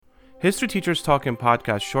History Teachers Talking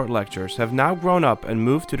podcast short lectures have now grown up and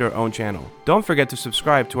moved to their own channel. Don't forget to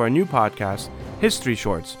subscribe to our new podcast, History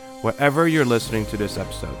Shorts, wherever you're listening to this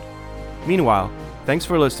episode. Meanwhile, thanks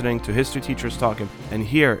for listening to History Teachers Talking, and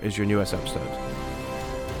here is your newest episode.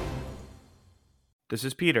 This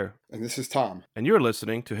is Peter. And this is Tom. And you're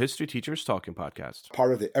listening to History Teachers Talking podcast.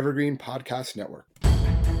 Part of the Evergreen Podcast Network.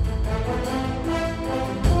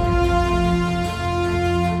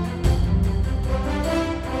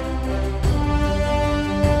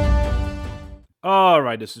 All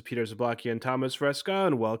right, this is Peter Zablocki and Thomas Reska,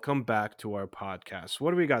 and welcome back to our podcast. What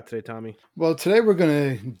do we got today, Tommy? Well, today we're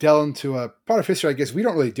going to delve into a part of history I guess we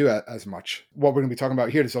don't really do as much. What we're going to be talking about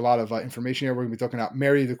here, there's a lot of information here. We're going to be talking about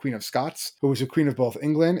Mary, the Queen of Scots, who was the Queen of both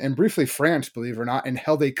England and briefly France, believe it or not, and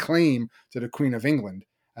held a claim to the Queen of England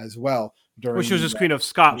as well. Well, she was just Queen of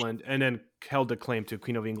Scotland and then held a claim to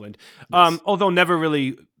Queen of England, yes. Although never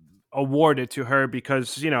really awarded to her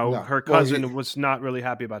because, her cousin was not really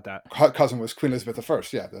happy about that. Her cousin was Queen Elizabeth I,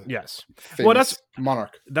 yeah. Yes. Well, that's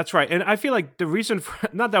monarch. That's right. And I feel like the reason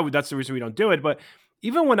not that that's the reason we don't do it, but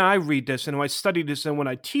even when I read this and when I study this and when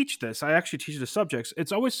I teach this, I actually teach the subjects,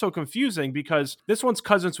 it's always so confusing because this one's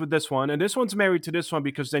cousins with this one and this one's married to this one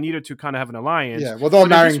because they needed to kind of have an alliance. Yeah, well, they're all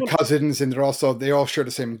marrying cousins and they all share the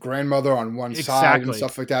same grandmother on one side and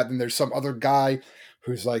stuff like that. And there's some other guy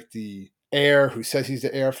who's like the heir who says he's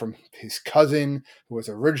the heir from his cousin who was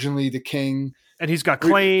originally the king. And he's got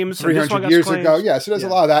claims. 300 years ago. Yeah, so there's a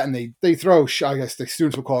lot of that. And they throw, I guess the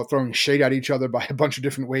students will call it throwing shade at each other by a bunch of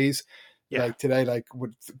different ways. Yeah. Like today, like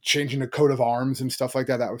with changing the coat of arms and stuff like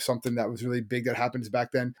that. That was something that was really big that happens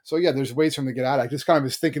back then. So yeah, there's ways for them to get at it. I just kind of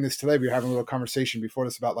was thinking this today. We were having a little conversation before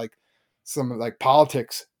this about like some like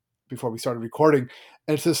politics before we started recording.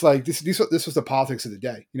 And it's just like, this was the politics of the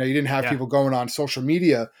day. You didn't have people going on social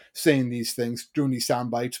media saying these things, doing these sound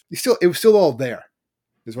bites. It was still all there,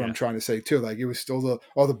 is what I'm trying to say too. Like it was still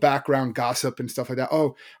all the background gossip and stuff like that.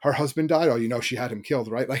 Oh, her husband died. Oh, she had him killed,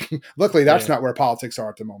 right? Like, luckily that's not where politics are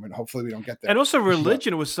at the moment. Hopefully we don't get there. And also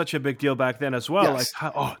religion was such a big deal back then as well. Yes.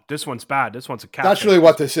 Like, this one's bad. This one's a Catholic. That's really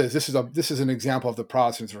what this is. This is an example of the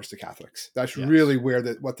Protestants versus the Catholics. That's really where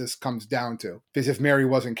what this comes down to. Because if Mary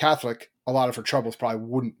wasn't Catholic, a lot of her troubles probably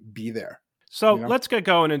wouldn't be there. So let's get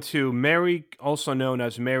going into Mary, also known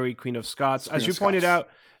as Mary, Queen of Scots. As you pointed out,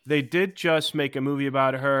 they did just make a movie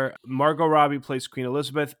about her. Margot Robbie plays Queen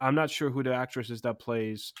Elizabeth. I'm not sure who the actress is that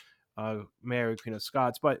plays Mary, Queen of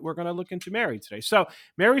Scots, but we're going to look into Mary today. So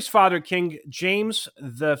Mary's father, King James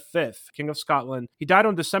V, King of Scotland, he died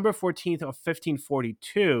on December 14th of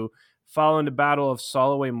 1542 following the Battle of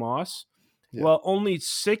Solway Moss. Yeah. Well, only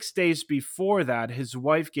 6 days before that, his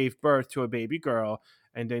wife gave birth to a baby girl,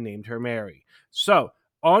 and they named her Mary. So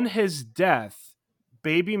on his death,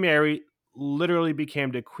 baby Mary literally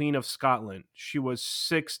became the Queen of Scotland. She was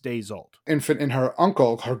 6 days old. Infant and her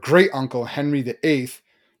uncle, her great uncle, Henry VIII,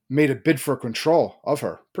 made a bid for control of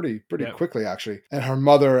her pretty quickly, actually. And her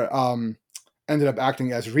mother ended up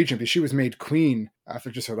acting as regent, but she was made queen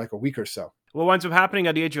after just like a week or so. What winds up happening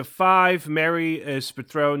at the age of 5, Mary is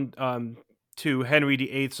betrothed to Henry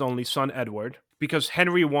VIII's only son, Edward, because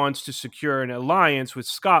Henry wants to secure an alliance with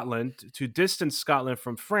Scotland to distance Scotland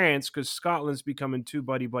from France, because Scotland's becoming too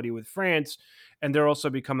buddy-buddy with France, and they're also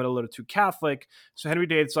becoming a little too Catholic. So Henry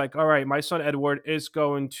VIII's like, all right, my son Edward is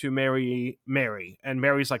going to marry Mary, and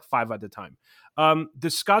Mary's like 5 at the time. The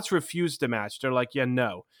Scots refused the match. They're like,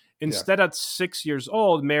 no. Instead, at 6 years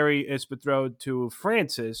old, Mary is betrothed to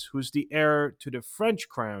Francis, who's the heir to the French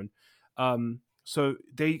crown. So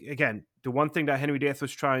the one thing that Henry VIII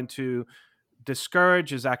was trying to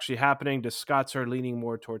discourage is actually happening. The Scots are leaning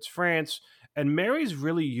more towards France, and Mary's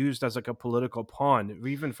really used as like a political pawn,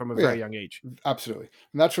 even from a very young age. Absolutely.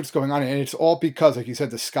 And that's what's going on. And it's all because, like you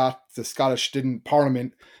said, the Scottish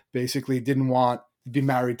Parliament basically didn't want to be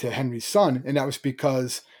married to Henry's son. And that was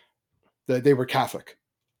because they were Catholic.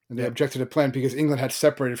 And they objected to the plan because England had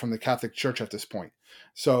separated from the Catholic Church at this point.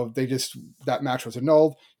 So that match was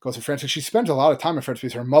annulled, goes to France. And she spent a lot of time in France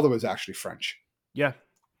because her mother was actually French. Yeah.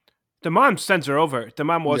 The mom sends her over. The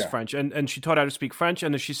mom was French, and she taught her to speak French.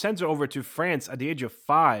 And then she sends her over to France at the age of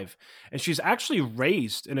 5. And she's actually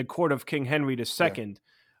raised in a court of King Henry II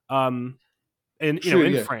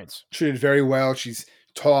in France. She did very well. She's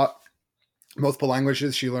taught multiple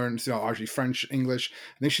languages. She learned, obviously French, English.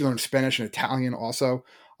 I think she learned Spanish and Italian also.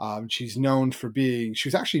 She's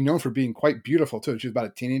actually known for being quite beautiful too. She was about a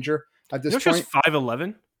teenager at this point. She was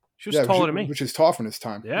 5'11". She was taller than me, which is tall from this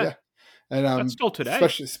time. Yeah. And that's still today,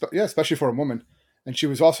 especially for a woman. And she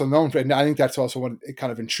was also known for, and I think that's also what it kind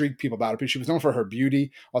of intrigued people about her. But she was known for her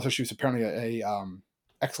beauty. Also, she was apparently a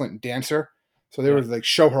excellent dancer. So they would like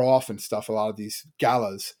show her off and stuff. A lot of these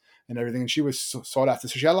galas, and everything. And she was sought after.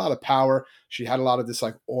 So she had a lot of power. She had a lot of this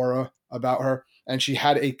like aura about her. And she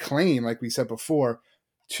had a claim, like we said before,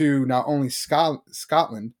 to not only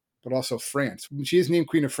Scotland, but also France. She is named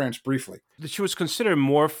Queen of France briefly. She was considered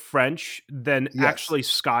more French than Yes. actually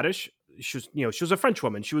Scottish. She was a French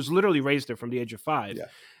woman. She was literally raised there from the age of 5. Yeah.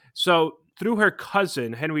 So through her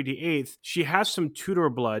cousin Henry VIII, she has some Tudor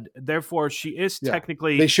blood. Therefore, she is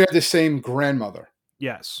technically They share the same grandmother.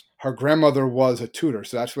 Yes. Her grandmother was a Tudor,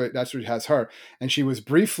 so that's what has her. And she was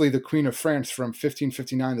briefly the Queen of France from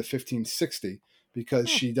 1559 to 1560 because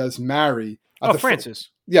she does marry. Francis.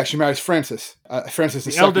 She marries Francis. Francis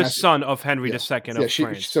the II. eldest son of Henry Yeah. II of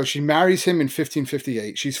France. So she marries him in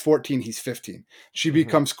 1558. She's 14, he's 15. She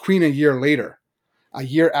becomes queen a year later. A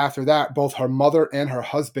year after that, both her mother and her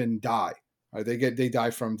husband die. Right? They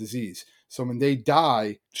die from disease. So when they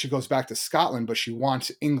die, she goes back to Scotland, but she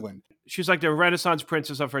wants England. She's like the Renaissance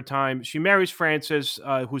princess of her time. She marries Francis,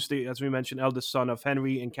 who's the, as we mentioned, eldest son of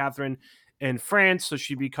Henry and Catherine in France. So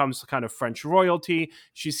she becomes kind of French royalty.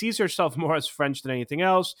 She sees herself more as French than anything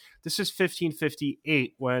else. This is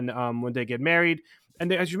 1558 when they get married.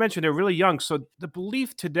 And they, as you mentioned, they're really young. So the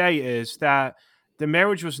belief today is that the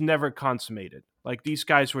marriage was never consummated. Like these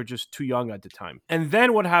guys were just too young at the time. And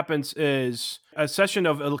then what happens is a session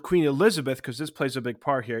of Queen Elizabeth, because this plays a big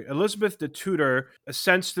part here. Elizabeth the Tudor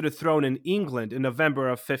ascends to the throne in England in November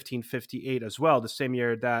of 1558 as well, the same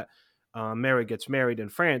year that Mary gets married in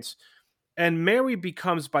France. And Mary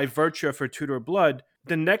becomes, by virtue of her Tudor blood,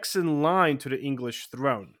 the next in line to the English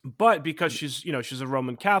throne. But because she's a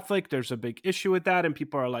Roman Catholic, there's a big issue with that, and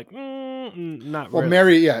people are like, not really. Well,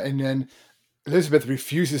 Mary, and then Elizabeth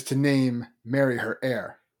refuses to name Mary her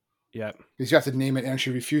heir. Yeah. Because you have to name it, and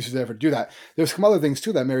she refuses to ever do that. There's some other things,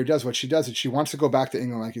 too, that Mary does. What she does is she wants to go back to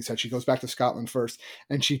England, like you said. She goes back to Scotland first,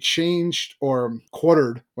 and she changed or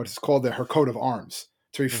quartered what is called her coat of arms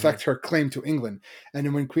to reflect her claim to England. And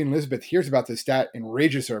then when Queen Elizabeth hears about this, that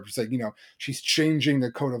enrages her. It's like, she's changing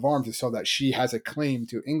the coat of arms so that she has a claim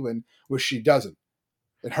to England, which she doesn't.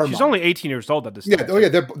 She's only 18 years old at this time. Yeah.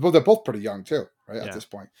 They're both pretty young too, right? At this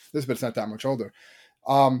point, Elizabeth's not that much older.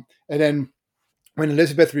 And then when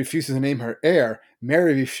Elizabeth refuses to name her heir,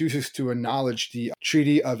 Mary refuses to acknowledge the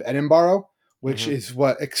Treaty of Edinburgh, which is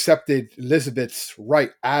what accepted Elizabeth's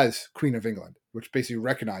right as Queen of England, which basically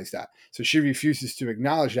recognized that. So she refuses to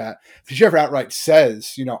acknowledge that. She never outright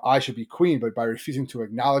says, I should be queen, but by refusing to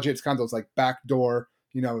acknowledge it, it's kind of those like backdoor,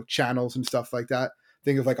 channels and stuff like that.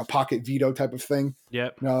 Think of like a pocket veto type of thing.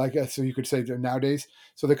 Yep. So you could say nowadays.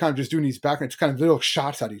 So they're kind of just doing these backgrounds, kind of little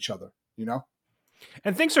shots at each other,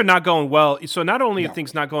 And things are not going well. So not only are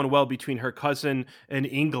things not going well between her cousin in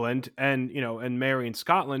England and Mary in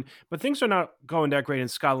Scotland, but things are not going that great in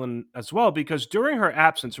Scotland as well, because during her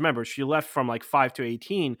absence, remember, she left from like 5 to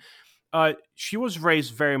 18. She was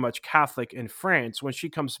raised very much Catholic in France. When she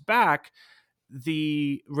comes back,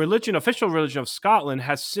 the official religion of Scotland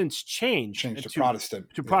has since changed to Protestant.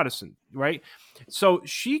 Protestant, right? So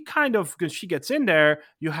she when she gets in there,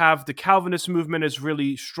 you have the Calvinist movement is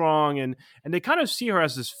really strong, and they kind of see her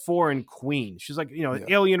as this foreign queen. She's like,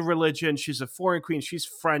 alien religion. She's a foreign queen. She's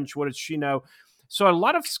French. What does she know? So a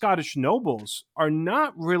lot of Scottish nobles are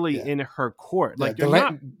not really in her court. Like they're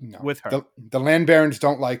not with her. The land barons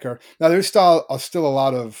don't like her. Now there's still a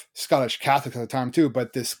lot of Scottish Catholics at the time too,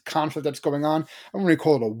 but this conflict that's going on, I don't really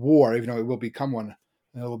call it a war, even though it will become one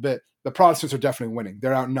in a little bit. The Protestants are definitely winning.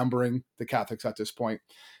 They're outnumbering the Catholics at this point.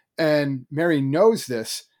 And Mary knows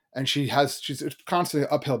this, and she's constantly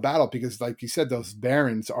an uphill battle because, like you said, those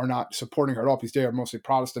barons are not supporting her at all because they are mostly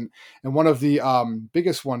Protestant. And one of the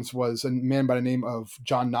biggest ones was a man by the name of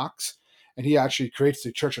John Knox, and he actually creates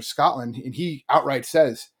the Church of Scotland. And he outright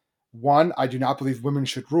says, 1, I do not believe women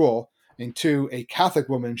should rule, and 2, a Catholic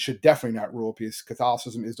woman should definitely not rule because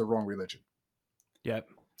Catholicism is the wrong religion. Yep.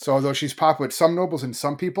 So although she's popular with some nobles and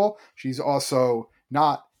some people, she's also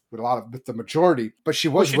not with the majority. But she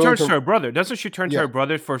was. She turns to her brother, doesn't she? Turn to her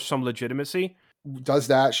brother for some legitimacy. Does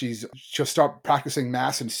that? She'll start practicing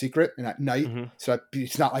mass in secret and at night, so that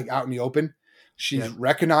it's not like out in the open. She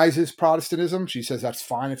recognizes Protestantism. She says that's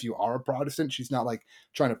fine if you are a Protestant. She's not like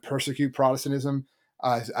trying to persecute Protestantism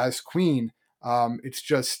as queen. It's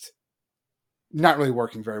just not really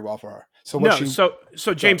working very well for her. So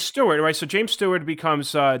James Stewart, right? So James Stewart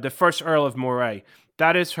becomes the first Earl of Moray.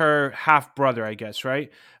 That is her half brother, I guess,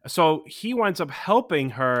 right? So he winds up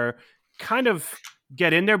helping her kind of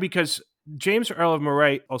get in there because James Earl of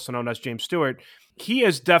Moray, also known as James Stewart, he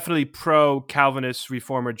is definitely pro-Calvinist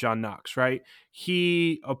reformer John Knox, right?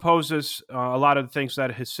 He opposes a lot of the things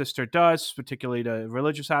that his sister does, particularly the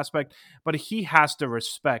religious aspect, but he has to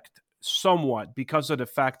respect somewhat because of the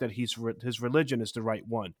fact that his religion is the right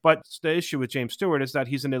one. But the issue with James Stewart is that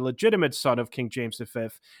he's an illegitimate son of King James V,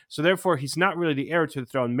 so therefore he's not really the heir to the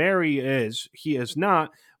throne. Mary is, he is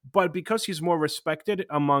not. But because he's more respected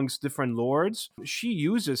amongst different lords, she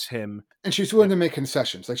uses him. And she's willing to make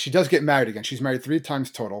concessions. Like, she does get married again. She's married 3 times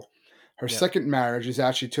total. Her second marriage is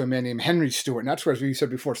actually to a man named Henry Stewart. And that's where, as we said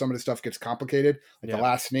before, some of the stuff gets complicated. Like the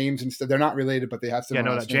last names and stuff. They're not related, but they have similar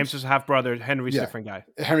last names. James is a half-brother. Henry's a different guy.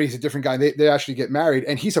 Henry's a different guy. They actually get married,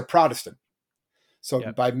 and he's a Protestant.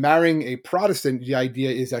 So by marrying a Protestant, the idea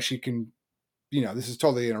is that she can, this is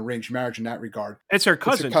totally an arranged marriage in that regard. It's her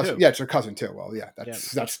cousin, too. Yeah, it's her cousin too. Well,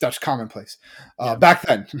 that's commonplace. Back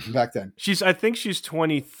then. I think she's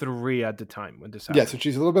 23 at the time when this happened. Yeah, so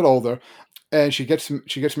she's a little bit older, and she gets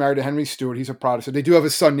married to Henry Stewart. He's a Protestant. They do have a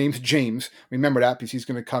son named James. Remember that, because he's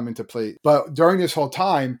going to come into play. But during this whole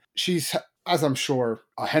time, she's, as I'm sure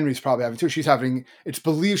Henry's probably having too, it's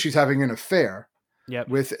believed she's having an affair.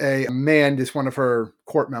 With a man, this one of her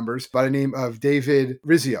court members by the name of David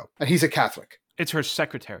Rizzio, and he's a Catholic. It's her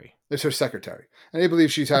secretary. And they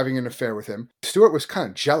believe she's having an affair with him. Stewart was kind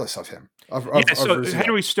of jealous of him. Of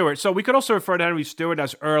Henry Stewart. So we could also refer to Henry Stewart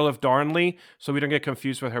as Earl of Darnley, so we don't get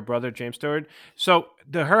confused with her brother, James Stewart. So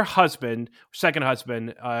her second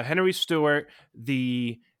husband, Henry Stewart,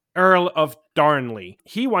 the Earl of Darnley,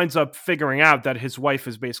 he winds up figuring out that his wife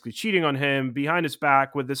is basically cheating on him behind his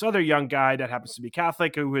back with this other young guy that happens to be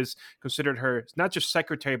Catholic, who is considered her not just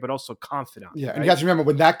secretary but also confidant. Yeah, right? And you have to remember,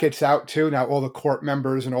 when that gets out too, now all the court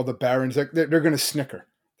members and all the barons, they're going to snicker.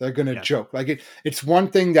 They're going to joke. Like it's one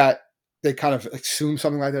thing that they kind of assume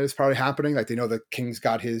something like that is probably happening. Like they know the king's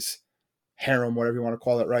got his harem, whatever you want to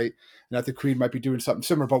call it, right? And that the queen might be doing something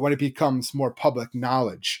similar. But when it becomes more public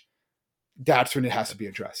knowledge, that's when it has to be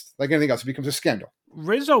addressed. Like anything else, it becomes a scandal.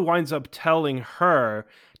 Rizzo winds up telling her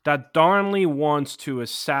that Darnley wants to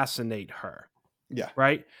assassinate her. Yeah.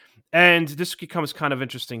 Right? And this becomes kind of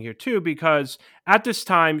interesting here, too, because at this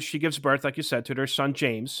time, she gives birth, like you said, to their son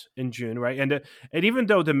James in June, right? And even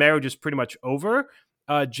though the marriage is pretty much over,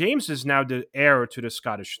 James is now the heir to the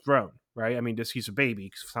Scottish throne, right? I mean, he's a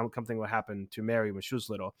baby. Something will happen to Mary when she was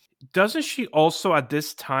little. Doesn't she also at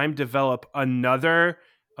this time develop another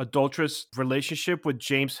adulterous relationship with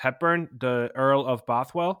James Hepburn, the Earl of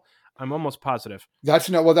Bothwell? I'm almost positive. That's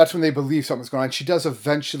when they believe something's going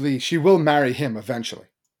on. She will marry him eventually.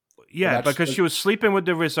 Yeah, because she was sleeping with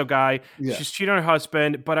the Rizzo guy. Yeah. She's cheating on her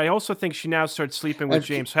husband, but I also think she now starts sleeping with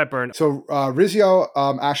James Hepburn. So Rizzo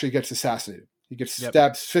actually gets assassinated. He gets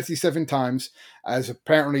stabbed 57 times, as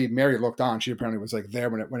apparently Mary looked on. She apparently was there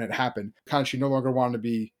when it happened. Kind of, she no longer wanted to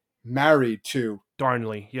be married to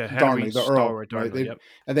Darnley. Yeah, Darnley, the Earl. Darnley, right?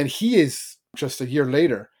 And then he is, just a year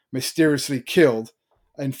later, mysteriously killed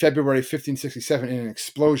in February 1567 in an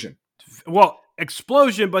explosion. Well,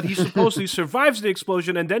 explosion, but he supposedly survives the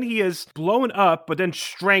explosion, and then he is blown up, but then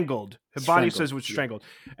strangled. His body says was strangled.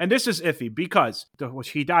 And this is iffy because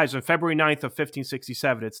he dies on February 9th of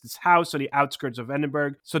 1567. It's this house on the outskirts of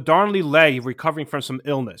Edinburgh. So Darnley lay recovering from some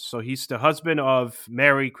illness. So he's the husband of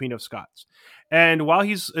Mary, Queen of Scots. And while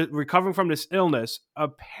he's recovering from this illness,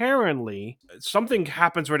 apparently something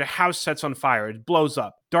happens where the house sets on fire. It blows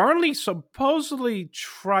up. Darnley supposedly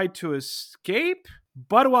tried to escape,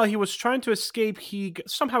 but while he was trying to escape, he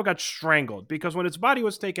somehow got strangled, because when his body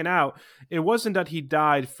was taken out, it wasn't that he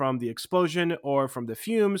died from the explosion or from the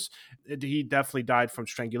fumes. He definitely died from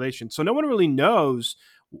strangulation. So no one really knows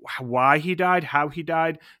why he died, how he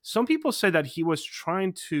died. Some people say that he was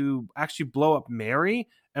trying to actually blow up Mary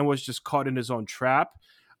and was just caught in his own trap.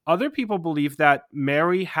 Other people believe that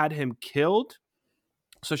Mary had him killed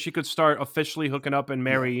so she could start officially hooking up and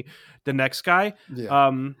marry the next guy.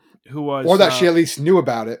 Yeah. Who was, or that she at least knew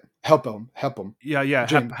about it. Help him. Yeah.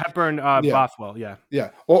 Hepburn, Bothwell.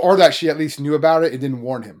 Yeah. Or that she at least knew about it and didn't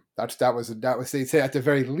warn him. That was they say at the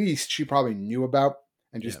very least she probably knew about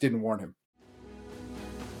and just didn't warn him.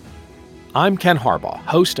 I'm Ken Harbaugh,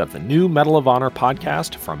 host of the new Medal of Honor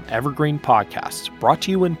podcast from Evergreen Podcasts, brought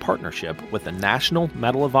to you in partnership with the National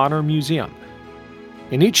Medal of Honor Museum.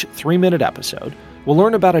 In each 3-minute episode, we'll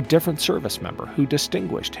learn about a different service member who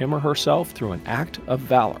distinguished him or herself through an act of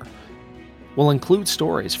valor. We'll include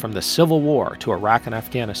stories from the Civil War to Iraq and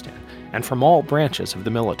Afghanistan, and from all branches of the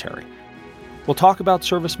military. We'll talk about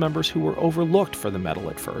service members who were overlooked for the medal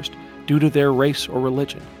at first due to their race or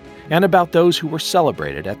religion, and about those who were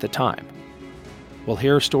celebrated at the time. We'll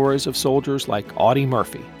hear stories of soldiers like Audie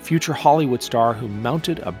Murphy, future Hollywood star who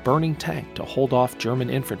mounted a burning tank to hold off German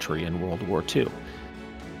infantry in World War II.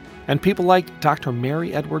 And people like Dr.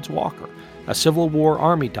 Mary Edwards Walker, a Civil War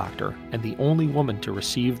Army doctor and the only woman to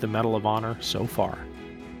receive the Medal of Honor so far.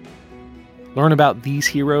 Learn about these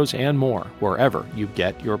heroes and more wherever you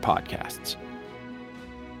get your podcasts.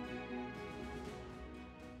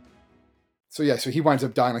 So yeah, so he winds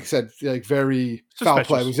up dying. Like I said, like very foul Suspicious.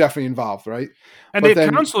 play was definitely involved, right? And But the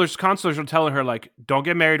then counselors are telling her, like, don't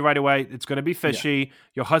get married right away. It's going to be fishy.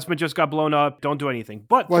 Your husband just got blown up. Don't do anything.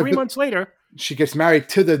 But 3 months later, she gets married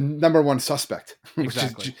to the number one suspect, which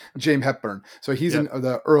exactly. is James Hepburn. So he's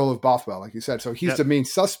the Earl of Bothwell, like you said. So he's the main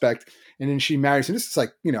suspect. And then she marries. And this is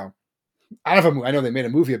like, you know, I know they made a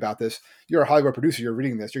movie about this. You're a Hollywood producer. You're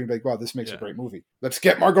reading this. You're going to be like, wow, this makes a great movie. Let's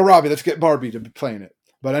get Margot Robbie. Let's get Barbie to be playing it.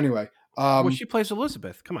 But anyway. Well, she plays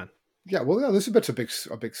Elizabeth. Come on. Yeah, well, Elizabeth's a big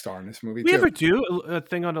star in this movie. We ever do a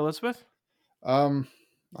thing on Elizabeth? I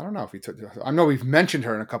don't know if we took. I know we've mentioned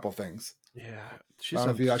her in a couple things. Yeah, she's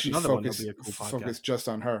focus just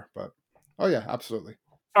on her. But oh yeah, absolutely.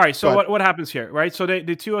 All right, so what happens here, right? So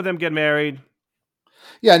the two of them get married.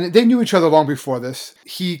 Yeah, and they knew each other long before this.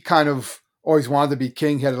 He kind of always wanted to be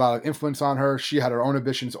king. He had a lot of influence on her. She had her own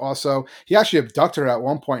ambitions also. He actually abducted her at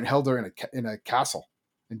one point and held her in a castle.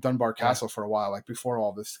 In Dunbar Castle for a while, like before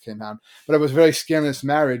all this came out. But it was a very scandalous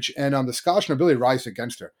marriage, and the Scottish nobility rise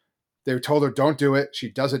against her. They told her, don't do it. She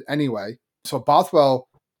does it anyway. So Bothwell...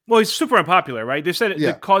 Well, he's super unpopular, right? They said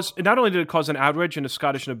not only did it cause an outrage in the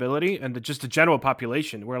Scottish nobility and just the general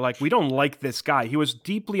population, where like, we don't like this guy. He was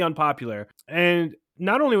deeply unpopular. And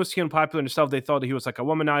not only was he unpopular in himself, they thought that he was like a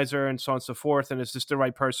womanizer and so on and so forth. And is this the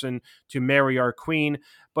right person to marry our queen?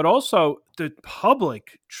 But also the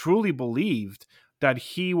public truly believed that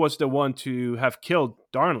he was the one to have killed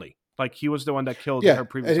Darnley. Like, he was the one that killed her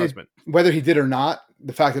previous husband. Whether he did or not,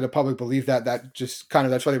 the fact that the public believed that just kind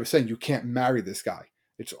of, that's why they were saying, you can't marry this guy.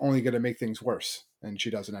 It's only going to make things worse. And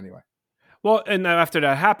she does it anyway. Well, and after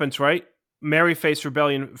that happens, right, Mary faces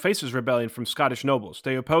rebellion from Scottish nobles.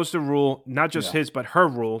 They oppose the rule, not just his, but her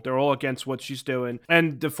rule. They're all against what she's doing.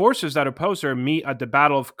 And the forces that oppose her meet at the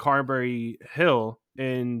Battle of Carberry Hill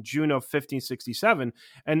in June of 1567,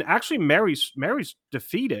 and actually Mary's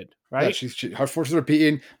defeated, right? Yeah, her forces are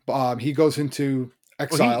beaten. He goes into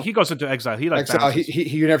exile. Well, he goes into exile. He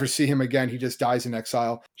you never see him again. He just dies in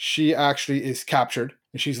exile. She actually is captured,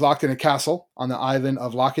 and she's locked in a castle on the island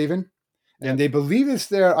of Lochhaven. And they believe it's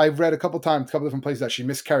there. I've read a couple different places that she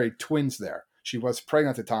miscarried twins there. She was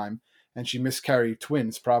pregnant at the time, and she miscarried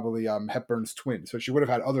twins, probably Hepburn's twins. So she would have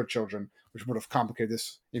had other children, which would have complicated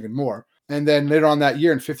this even more. And then later on that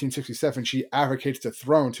year, in 1567, she advocates the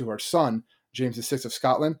throne to her son, James VI of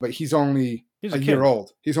Scotland. But he's only a year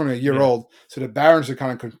old. He's only a year old. So the barons are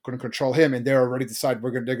kind of going to control him, and they're already decided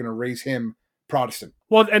they're going to raise him Protestant.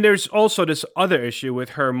 Well, and there's also this other issue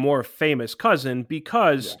with her more famous cousin,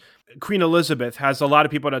 because Queen Elizabeth has a lot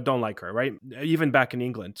of people that don't like her, right? Even back in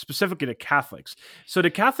England, specifically the Catholics. So the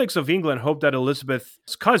Catholics of England hope that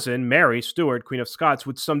Elizabeth's cousin, Mary Stuart, Queen of Scots,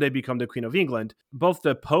 would someday become the Queen of England. Both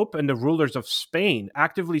the Pope and the rulers of Spain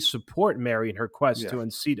actively support Mary in her quest to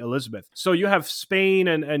unseat Elizabeth. So you have Spain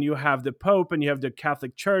and you have the Pope and you have the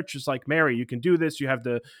Catholic Church. It's like, Mary, you can do this. You have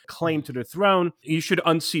the claim to the throne. You should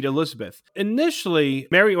unseat Elizabeth. Initially,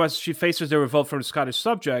 Mary, as she faces the revolt from the Scottish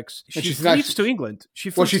subjects, she flees to England.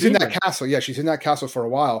 She's in that castle. Yeah, she's in that castle for a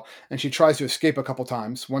while, and she tries to escape a couple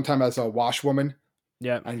times. One time as a washwoman.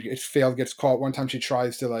 Yeah. And it failed, gets caught. One time she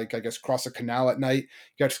tries to, cross a canal at night,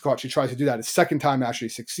 gets caught. She tries to do that. The second time actually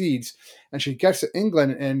succeeds. And she gets to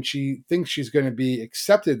England, and she thinks she's going to be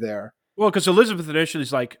accepted there. Well, because Elizabeth initially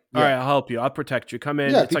is like, all right, I'll help you. I'll protect you. Come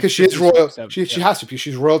in. Yeah, because she is royal. She has to be.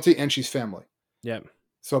 She's royalty and she's family. Yeah.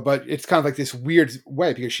 So, but it's kind of like this weird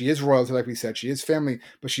way, because she is royalty, like we said. She is family,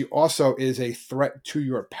 but she also is a threat to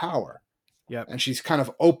your power. Yeah. And she's kind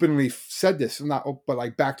of openly said this, but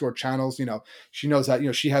like backdoor channels, she knows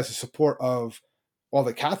that, she has the support of all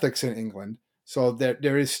the Catholics in England. So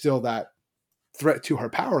there is still that threat to her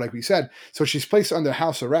power, like we said. So she's placed under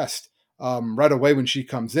house arrest right away when she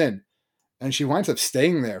comes in. And she winds up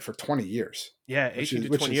staying there for 20 years. Yeah, 18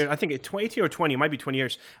 to 20 years. I think 18 or 20, it might be 20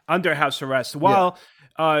 years, under house arrest. While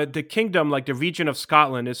the kingdom, like the region of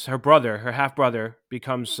Scotland, is her brother, her half-brother,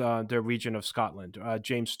 becomes the region of Scotland,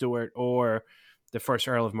 James Stuart, or the first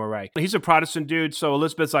Earl of Moray. He's a Protestant dude, so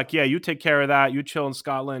Elizabeth's like, yeah, you take care of that. You chill in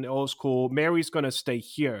Scotland. All's cool. Mary's going to stay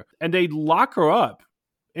here. And they lock her up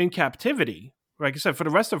in captivity, like I said, for the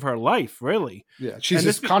rest of her life, really. Yeah,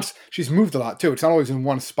 she's moved a lot, too. It's not always in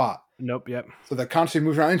one spot. Nope. Yep. So they're constantly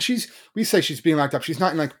moving around, and we say she's being locked up. She's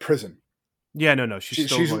not in prison. Yeah, no.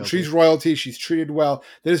 She's royalty. She's royalty. She's treated well.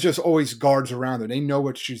 There's just always guards around her. They know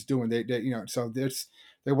what she's doing. They so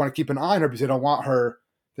they want to keep an eye on her because they don't want her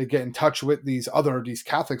to get in touch with these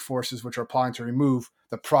Catholic forces which are applying to remove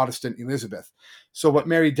the Protestant Elizabeth. So what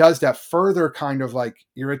Mary does that further kind of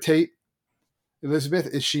irritate Elizabeth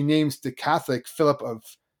is she names the Catholic Philip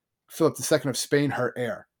II of Spain her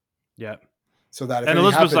heir. Yeah. So that if And anything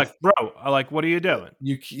Elizabeth's happens, like, bro, like, what are you doing?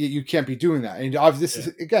 you can't be doing that. And obviously,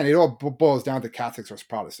 this is again, it all boils down to Catholics versus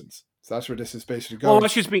Protestants. So that's where this is basically Well, going.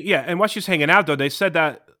 while she's hanging out though, they said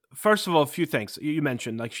that first of all, a few things you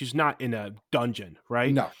mentioned, like she's not in a dungeon,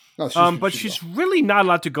 right? No, but she's really not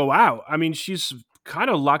allowed to go out. I mean, she's kind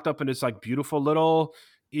of locked up in this like beautiful little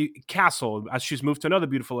castle as she's moved to another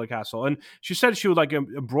beautiful little castle. And she said she would like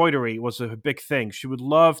embroidery was a big thing. She would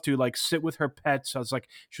love to like sit with her pets. I was like,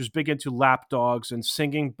 she was big into lap dogs and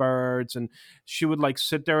singing birds, and she would like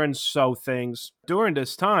sit there and sew things. During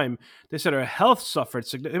this time, they said her health suffered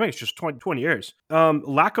significantly. It's just 20 years.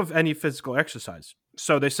 Lack of any physical exercise.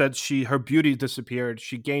 So they said her beauty disappeared.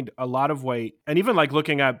 She gained a lot of weight. And even like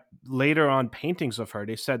looking at later on paintings of her,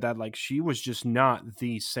 they said that like she was just not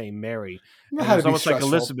the same Mary. And it was almost like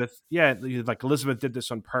Elizabeth. Yeah, like Elizabeth did this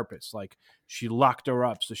on purpose. Like she locked her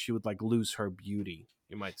up so she would like lose her beauty,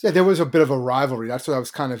 you might say. Yeah, there was a bit of a rivalry. That's what I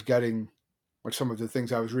was kind of getting with some of the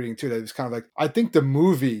things I was reading too. That it was kind of like, I think the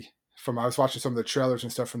movie I was watching some of the trailers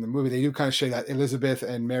and stuff from the movie, they do kind of show that Elizabeth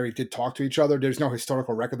and Mary did talk to each other. There's no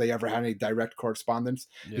historical record they ever had any direct correspondence.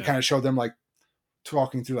 Yeah. They kind of showed them like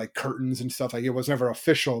talking through like curtains and stuff. Like it was never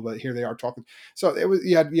official, but here they are talking. So it was,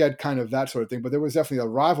 you had kind of that sort of thing, but there was definitely a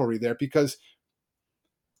rivalry there because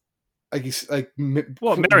Mary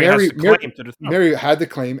had the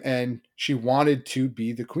claim and she wanted to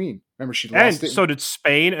be the queen. Remember, she lost it. So did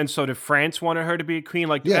Spain, and so did France wanted her to be a queen.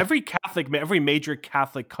 Like every major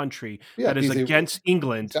Catholic country that is against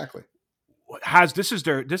England, exactly, this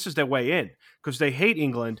is their way in because they hate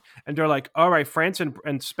England, and they're like, all right, France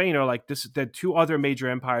and Spain are like this. The two other major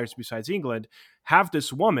empires besides England have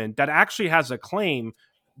this woman that actually has a claim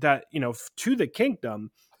that to the kingdom.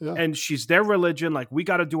 Yeah. And she's their religion. Like, we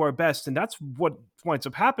got to do our best. And that's what winds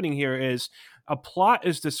up happening here is a plot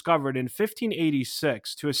is discovered in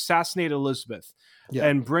 1586 to assassinate Elizabeth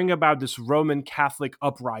and bring about this Roman Catholic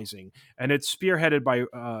uprising. And it's spearheaded by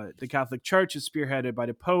the Catholic Church. It's spearheaded by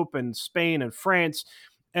the Pope and Spain and France.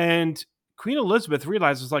 And Queen Elizabeth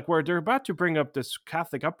realizes, like, they're about to bring up this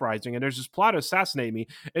Catholic uprising and there's this plot to assassinate me.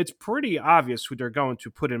 It's pretty obvious who they're going to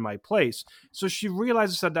put in my place. So she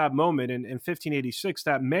realizes at that moment in 1586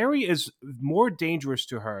 that Mary is more dangerous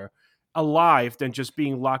to her alive than just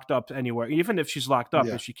being locked up anywhere. Even if she's locked up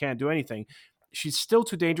and she can't do anything, she's still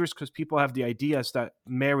too dangerous because people have the ideas that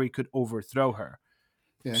Mary could overthrow her.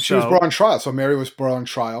 Yeah, she was brought on trial. So Mary was brought on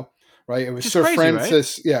trial, right? It was Sir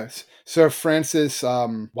Francis, right? Yes, Sir Francis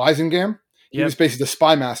Wisengam. He was basically the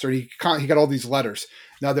spy master. He got all these letters.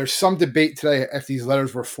 Now, there's some debate today if these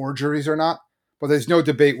letters were forgeries or not, but there's no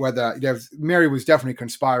debate whether Mary was definitely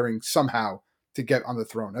conspiring somehow to get on the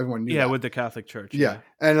throne. Everyone knew that. With the Catholic Church. Yeah.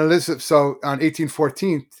 And Elizabeth, so on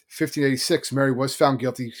 1586, Mary was found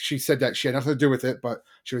guilty. She said that she had nothing to do with it, but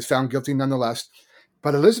she was found guilty nonetheless.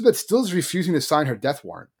 But Elizabeth still is refusing to sign her death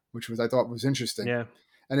warrant, which I thought was interesting. Yeah.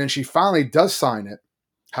 And then she finally does sign it.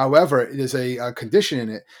 However, it is a condition in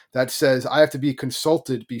it that says I have to be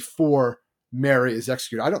consulted before Mary is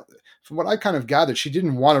executed. From what I kind of gathered, she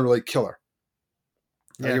didn't want to really kill her.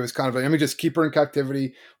 Like it was kind of like, let me just keep her in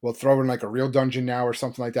captivity. We'll throw her in like a real dungeon now or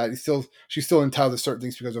something like that. She's still entitled to certain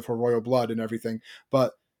things because of her royal blood and everything.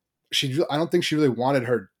 But I don't think she really wanted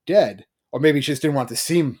her dead, or maybe she just didn't want it to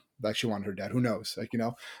seem like she wanted her dead. Who knows?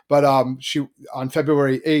 But she on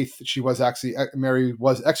February 8th, Mary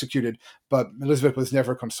was executed, but Elizabeth was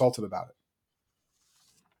never consulted about it.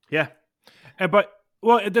 Yeah.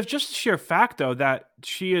 Just the sheer fact though, that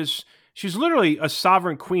she's literally a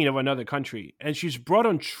sovereign queen of another country and she's brought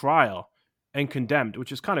on trial and condemned,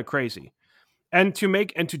 which is kind of crazy. And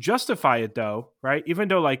to justify it though, right? Even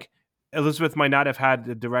though like Elizabeth might not have had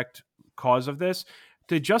the direct cause of this,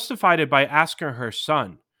 they justified it by asking her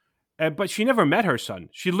son. But she never met her son.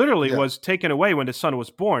 She literally was taken away when the son was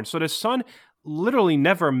born. So the son literally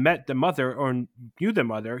never met the mother or knew the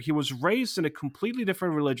mother. He was raised in a completely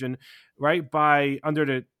different religion, right? Under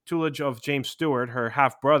the tutelage of James Stewart, her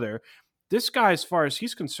half brother. This guy, as far as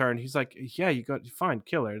he's concerned, he's like, yeah, fine,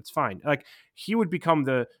 kill her. It's fine. Like he would become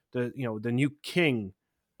the new king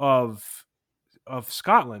of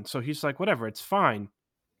Scotland. So he's like, whatever, it's fine.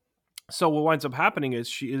 So what winds up happening is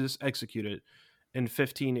she is executed in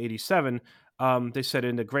 1587. They said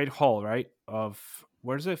in the Great Hall, right, of,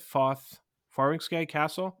 where is it? Farringskay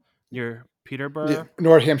Castle near Peterborough? Yeah,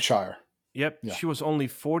 Northamptonshire. Yep. Yeah. She was only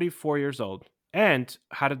 44 years old. And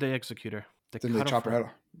how did they execute her? Didn't they chop her head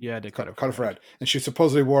off? Yeah, they cut her head. And she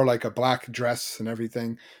supposedly wore like a black dress and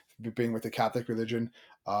everything, being with the Catholic religion,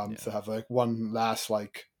 to have like one last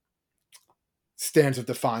like stands of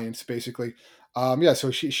defiance, basically. So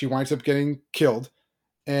she winds up getting killed.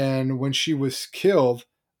 And when she was killed,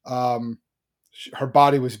 her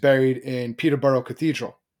body was buried in Peterborough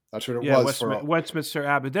Cathedral. That's what it was for Westminster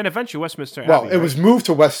Abbey. Then eventually Westminster Abbey. Well, it was moved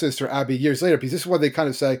to Westminster Abbey years later, because this is what they kind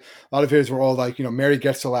of say. A lot of heroes were all like, Mary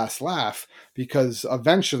gets the last laugh, because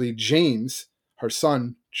eventually James, her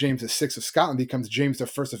son, James VI of Scotland, becomes James I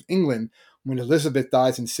of England when Elizabeth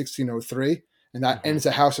dies in 1603. And that ends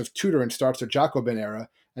the House of Tudor and starts the Jacobin era.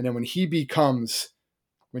 And then when he becomes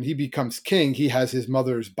king, he has his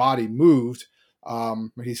mother's body moved.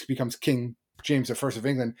 When he becomes King James I of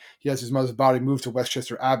England, he has his mother's body moved to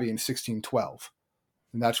Westchester Abbey in 1612.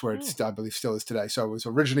 And that's where it's, I believe, still is today. So it was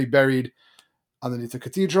originally buried underneath the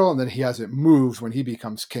cathedral, and then he has it moved when he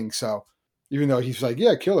becomes king. So even though he's like,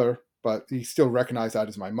 yeah, kill her, but he still recognized that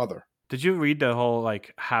as my mother. Did you read the whole,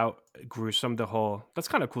 like, how gruesome that's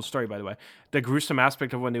kind of a cool story, by the way. The gruesome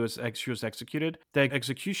aspect of when she was executed. The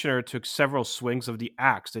executioner took several swings of the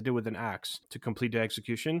axe. They did with an axe to complete the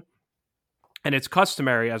execution. And it's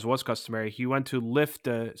customary, as was customary, he went to lift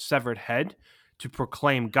the severed head to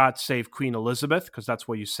proclaim God save Queen Elizabeth, because that's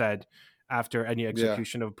what you said after any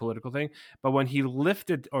execution of a political thing. But when he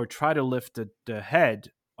lifted or tried to lift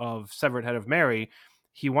the severed head of Mary,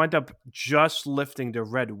 he wound up just lifting the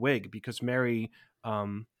red wig, because Mary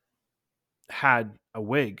had a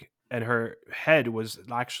wig and her head was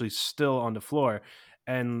actually still on the floor.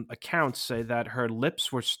 And accounts say that her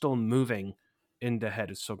lips were still moving in the head.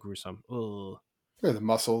 It's so gruesome. Ugh. Yeah, the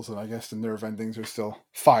muscles and I guess the nerve endings are still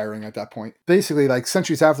firing at that point. Basically, like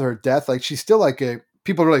centuries after her death, like she's still like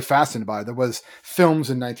people are really fascinated by it. There was films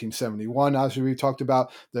in 1971, as we talked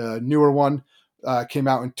about. The newer one came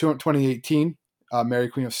out in 2018, Mary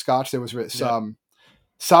Queen of Scots. There was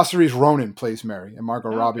Saoirse Ronan plays Mary and Margot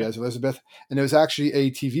Robbie as Elizabeth. And there was actually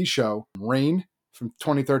a TV show, Reign, from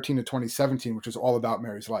 2013 to 2017, which was all about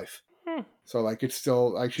Mary's life. So like it's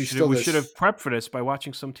still like she's still. We should have prepped for this by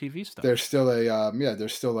watching some TV stuff. There's still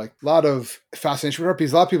there's still like a lot of fascination with her,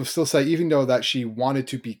 because a lot of people still say, even though that she wanted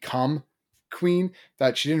to become queen,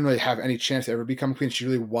 that she didn't really have any chance to ever become queen. She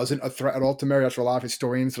really wasn't a threat at all to Mary. That's what a lot of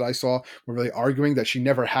historians that I saw were really arguing, that she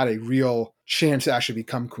never had a real chance to actually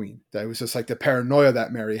become queen. That it was just like the paranoia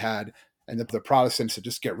that Mary had. And the Protestants to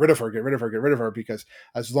just get rid of her, because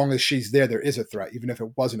as long as she's there is a threat. Even if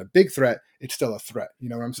it wasn't a big threat, it's still a threat. You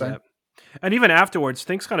know what I'm saying? Yeah. And even afterwards,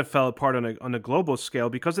 things kind of fell apart on a global scale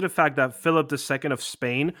because of the fact that Philip II of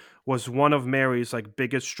Spain was one of Mary's like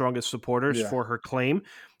biggest, strongest supporters for her claim.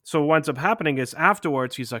 So what ends up happening is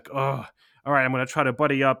afterwards, he's like, oh, all right, I'm going to try to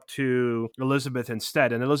buddy up to Elizabeth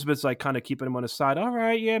instead. And Elizabeth's like kind of keeping him on the side. All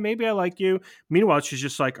right, yeah, maybe I like you. Meanwhile, she's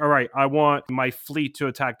just like, all right, I want my fleet to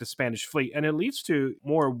attack the Spanish fleet. And it leads to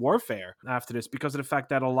more warfare after this because of the fact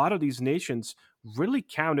that a lot of these nations really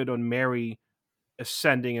counted on Mary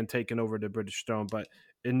ascending and taking over the British throne, but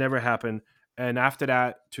it never happened. And after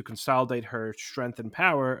that, to consolidate her strength and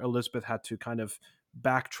power, Elizabeth had to kind of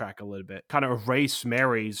backtrack a little bit, kind of erase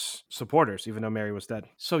Mary's supporters, even though Mary was dead.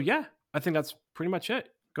 So yeah, I think that's pretty much it.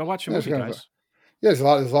 Go watch the movie, guys. There's a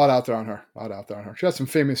lot out there on her. She has some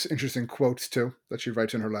famous, interesting quotes too that she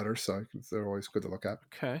writes in her letters, so they're always good to look at.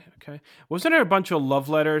 Okay. Wasn't there a bunch of love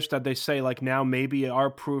letters that they say like now maybe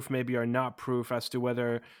are proof, maybe are not proof as to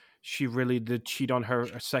whether she really did cheat on her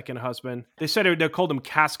second husband? They said they called them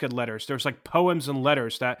casket letters. There's like poems and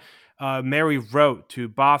letters that Mary wrote to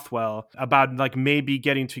Bothwell about like maybe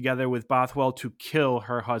getting together with Bothwell to kill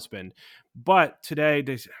her husband. But today,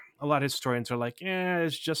 a lot of historians are like,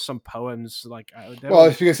 it's just some poems. Like,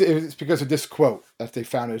 it's because of this quote that they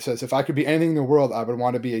found. It says, "If I could be anything in the world, I would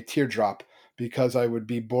want to be a teardrop, because I would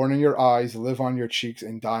be born in your eyes, live on your cheeks,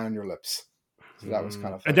 and die on your lips." So that was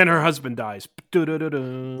kind of. And then her husband dies.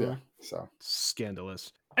 Yeah. So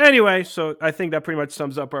scandalous. Anyway, so I think that pretty much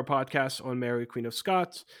sums up our podcast on Mary, Queen of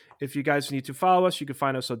Scots. If you guys need to follow us, you can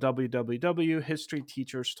find us at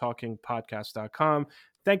www.historyteacherstalkingpodcast.com.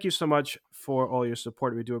 Thank you so much for all your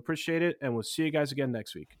support. We do appreciate it. And we'll see you guys again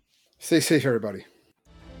next week. Stay safe, everybody.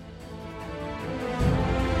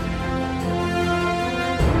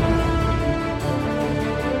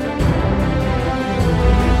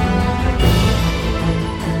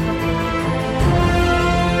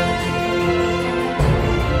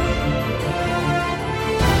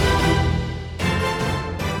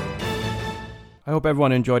 I hope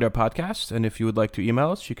everyone enjoyed our podcast, and if you would like to email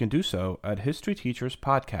us, you can do so at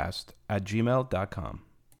historyteacherspodcast@gmail.com.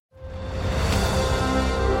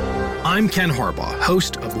 I'm Ken Harbaugh,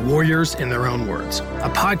 host of Warriors in Their Own Words, a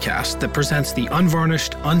podcast that presents the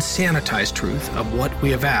unvarnished, unsanitized truth of what we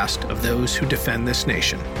have asked of those who defend this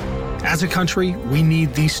nation. As a country, we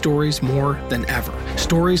need these stories more than ever.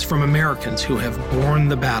 Stories from Americans who have borne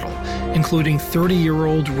the battle, including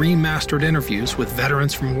 30-year-old remastered interviews with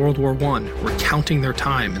veterans from World War I recounting their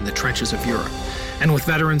time in the trenches of Europe, and with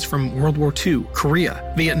veterans from World War II,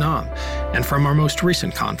 Korea, Vietnam, and from our most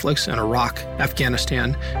recent conflicts in Iraq,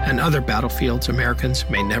 Afghanistan, and other battlefields Americans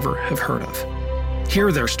may never have heard of.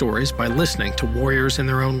 Hear their stories by listening to Warriors in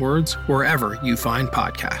Their Own Words wherever you find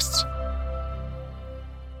podcasts.